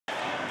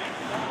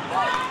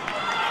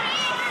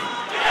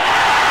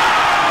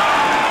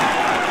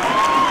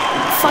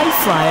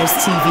Fife Flyers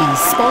TV,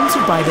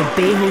 sponsored by the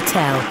Bay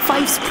Hotel,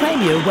 Fife's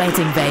premier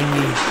wedding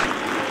venue.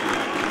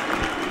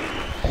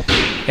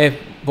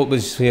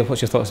 What's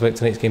your thoughts about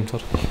tonight's game,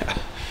 Todd?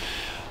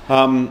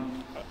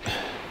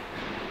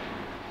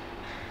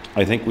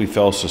 I think we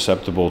fell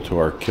susceptible to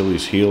our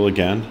Achilles heel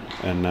again,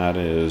 and that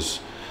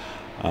is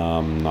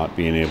not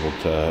being able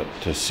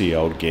to see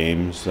out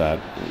games that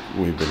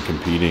we've been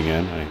competing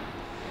in.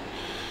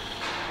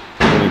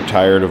 I'm really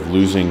tired of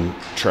losing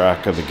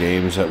track of the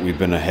games that we've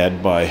been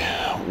ahead by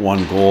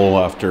one goal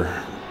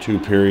after 2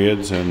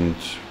 periods and,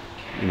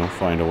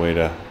 find a way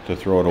to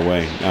throw it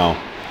away. Now,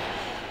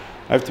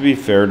 I have to be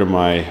fair to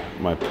my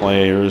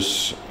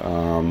players.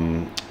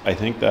 I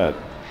think that,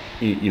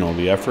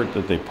 the effort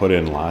that they put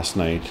in last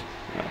night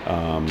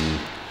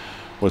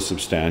was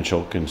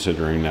substantial,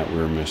 considering that we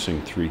were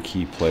missing 3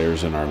 key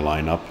players in our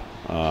lineup.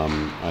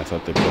 I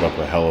thought they put up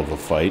a hell of a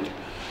fight.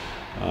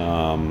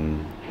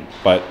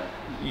 But,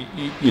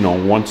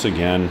 once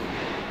again,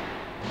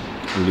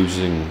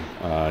 losing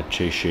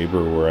Chase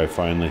Shaber, where I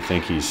finally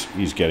think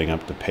he's getting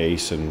up to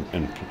pace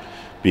and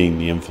being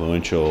the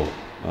influential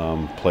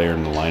player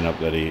in the lineup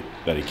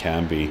that he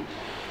can be,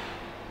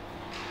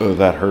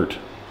 that hurt.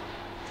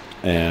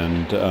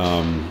 And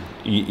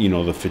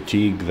the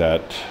fatigue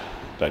that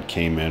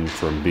came in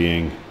from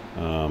being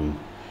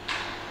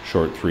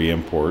short 3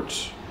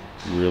 imports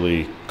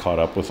really caught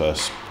up with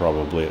us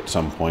probably at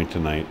some point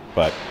tonight.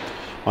 But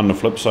on the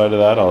flip side of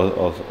that,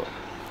 I'll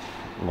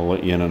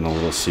let you in on a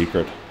little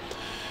secret.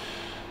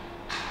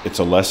 It's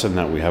a lesson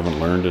that we haven't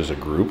learned as a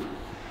group.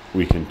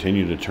 We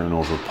continue to turn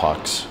over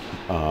pucks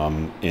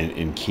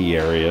in key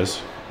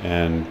areas,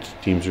 and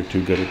teams are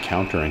too good at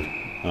countering.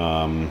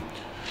 I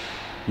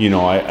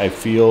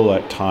feel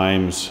at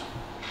times,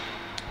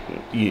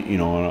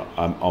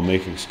 I'll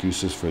make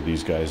excuses for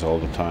these guys all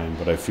the time,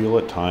 but I feel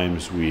at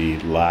times we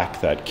lack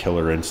that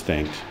killer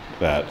instinct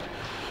that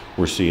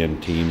we're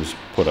seeing teams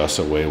put us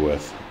away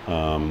with.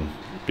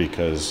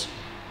 Because,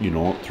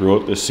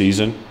 throughout this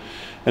season,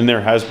 and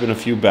there has been a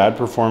few bad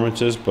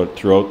performances, but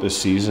throughout this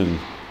season,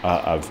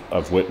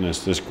 I've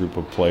witnessed this group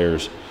of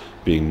players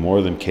being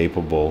more than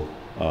capable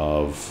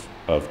of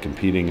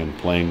competing and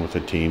playing with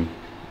a team,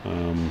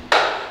 and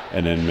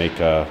then make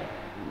a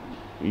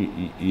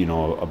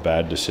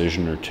bad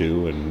decision or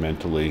two, and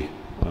mentally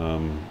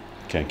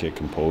can't get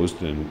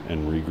composed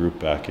and regroup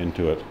back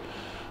into it.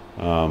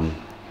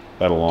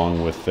 That,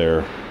 along with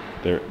their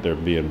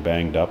being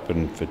banged up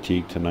and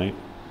fatigued tonight,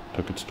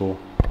 took its toll.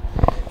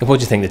 And what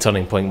do you think the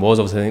turning point was?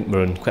 Obviously, I think we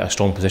were in quite a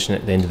strong position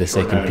at the end of the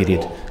second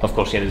period. Of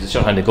course, it was a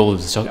short-handed goal,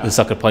 the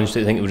sucker punch. Do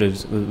you think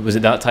was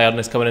it that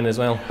tiredness coming in as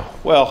well?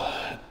 Well,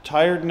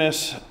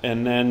 tiredness,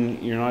 and then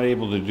you're not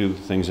able to do the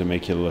things that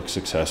make you look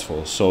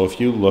successful. So if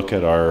you look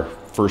at our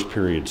first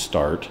period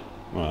start,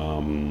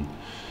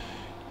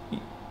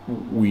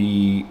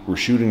 we were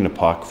shooting the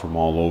puck from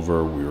all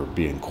over. We were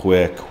being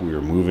quick. We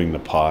were moving the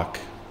puck.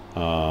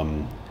 At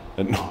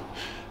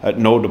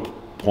no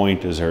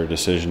point is there a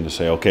decision to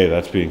say, okay,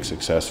 that's being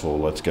successful,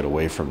 let's get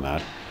away from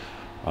that.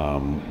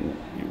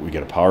 We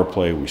get a power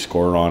play, we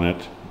score on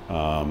it.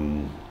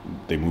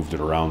 They moved it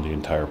around the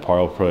entire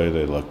power play.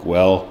 They look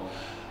well.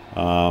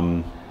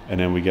 And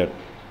then we get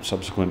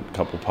subsequent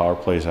couple power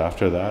plays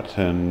after that,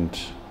 and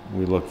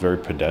we look very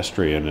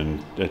pedestrian,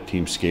 and the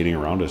team skating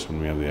around us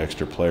when we have the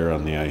extra player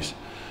on the ice.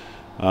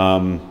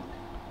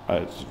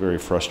 It's very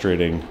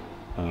frustrating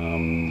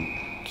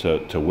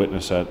to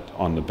witness that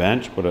on the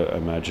bench, but I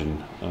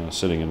imagine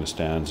sitting in the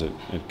stands, it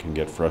can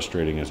get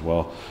frustrating as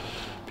well.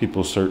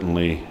 People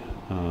certainly,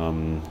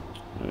 have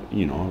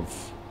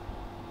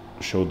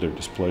showed their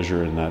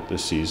displeasure in that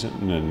this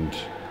season, and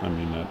I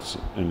mean that's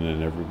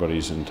in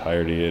everybody's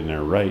entirety, and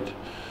they're right.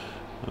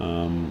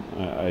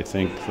 I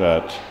think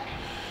that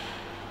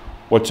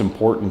what's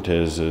important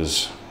is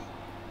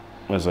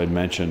as I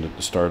mentioned at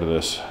the start of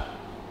this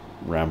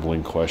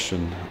rambling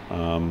question,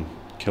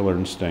 killer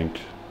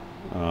instinct,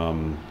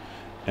 and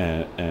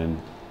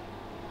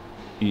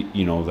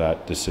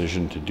that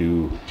decision to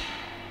do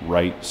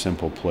right,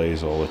 simple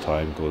plays all the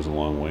time goes a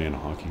long way in a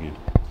hockey game.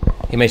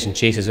 You mentioned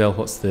Chase as well.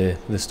 What's the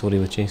story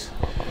with Chase?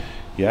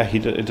 Yeah,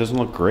 it doesn't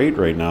look great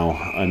right now.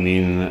 I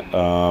mean,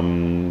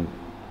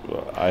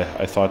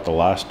 I thought the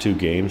last 2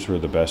 games were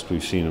the best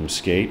we've seen him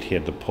skate. He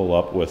had to pull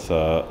up with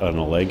a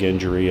leg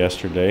injury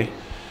yesterday,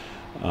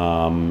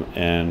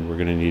 and we're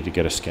going to need to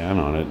get a scan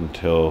on it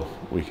until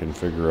we can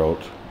figure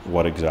out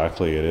what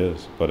exactly it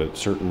is. But it's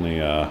certainly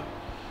an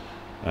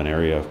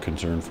area of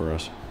concern for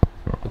us.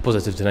 The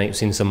positive tonight, we've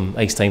seen some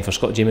ice time for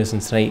Scott Jamieson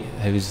tonight.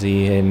 How's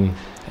he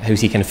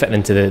kind of fitting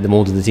into the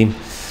mould of the team?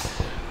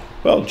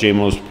 Well,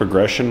 Jamo's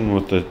progression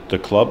with the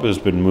club has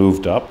been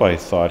moved up. I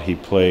thought he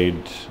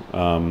played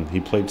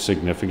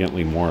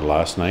significantly more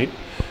last night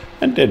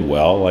and did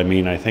well. I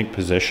mean, I think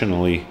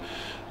positionally,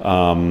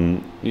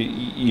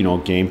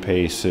 game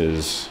pace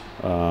is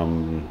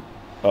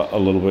a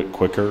little bit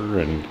quicker,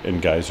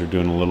 and guys are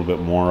doing a little bit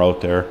more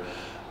out there.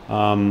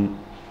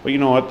 But you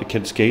know what? The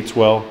kid skates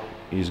well.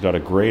 He's got a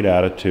great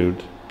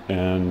attitude,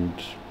 and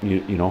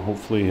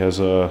hopefully he has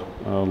a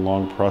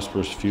long,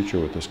 prosperous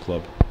future with this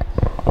club.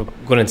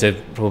 going into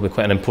probably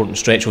quite an important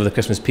stretch over the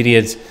Christmas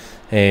period.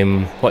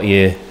 What are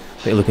you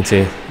looking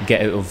to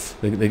get out of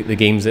the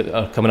games that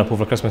are coming up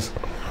over Christmas?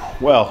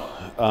 Well,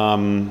 I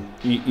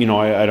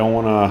don't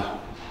want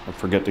to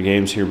forget the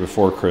games here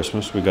before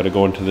Christmas. We've got to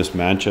go into this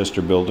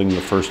Manchester building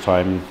the first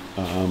time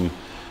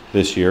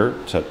this year.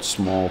 It's that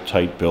small,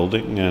 tight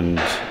building, and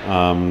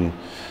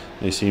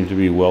they seem to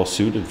be well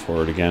suited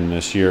for it again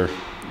this year.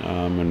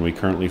 And we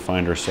currently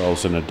find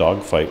ourselves in a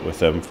dogfight with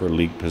them for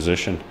league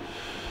position.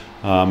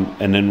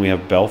 And then we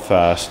have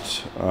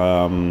Belfast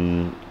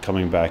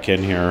coming back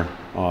in here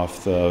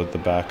off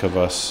the back of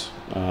us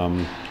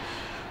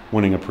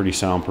winning a pretty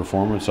sound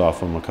performance off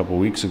them a couple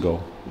weeks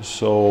ago.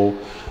 So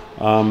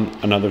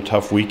another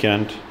tough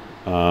weekend.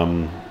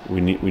 We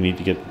need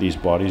to get these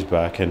bodies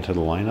back into the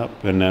lineup,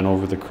 and then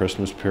over the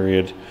Christmas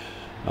period,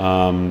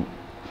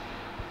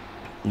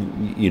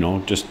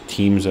 just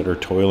teams that are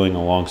toiling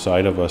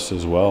alongside of us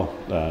as well,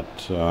 that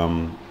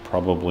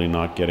probably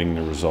not getting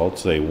the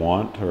results they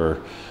want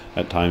or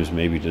at times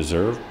maybe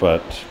deserve,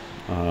 but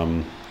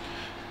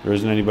there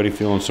isn't anybody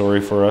feeling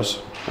sorry for us,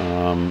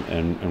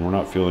 and we're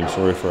not feeling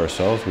sorry for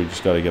ourselves. We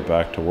just got to get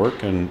back to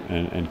work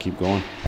and keep going.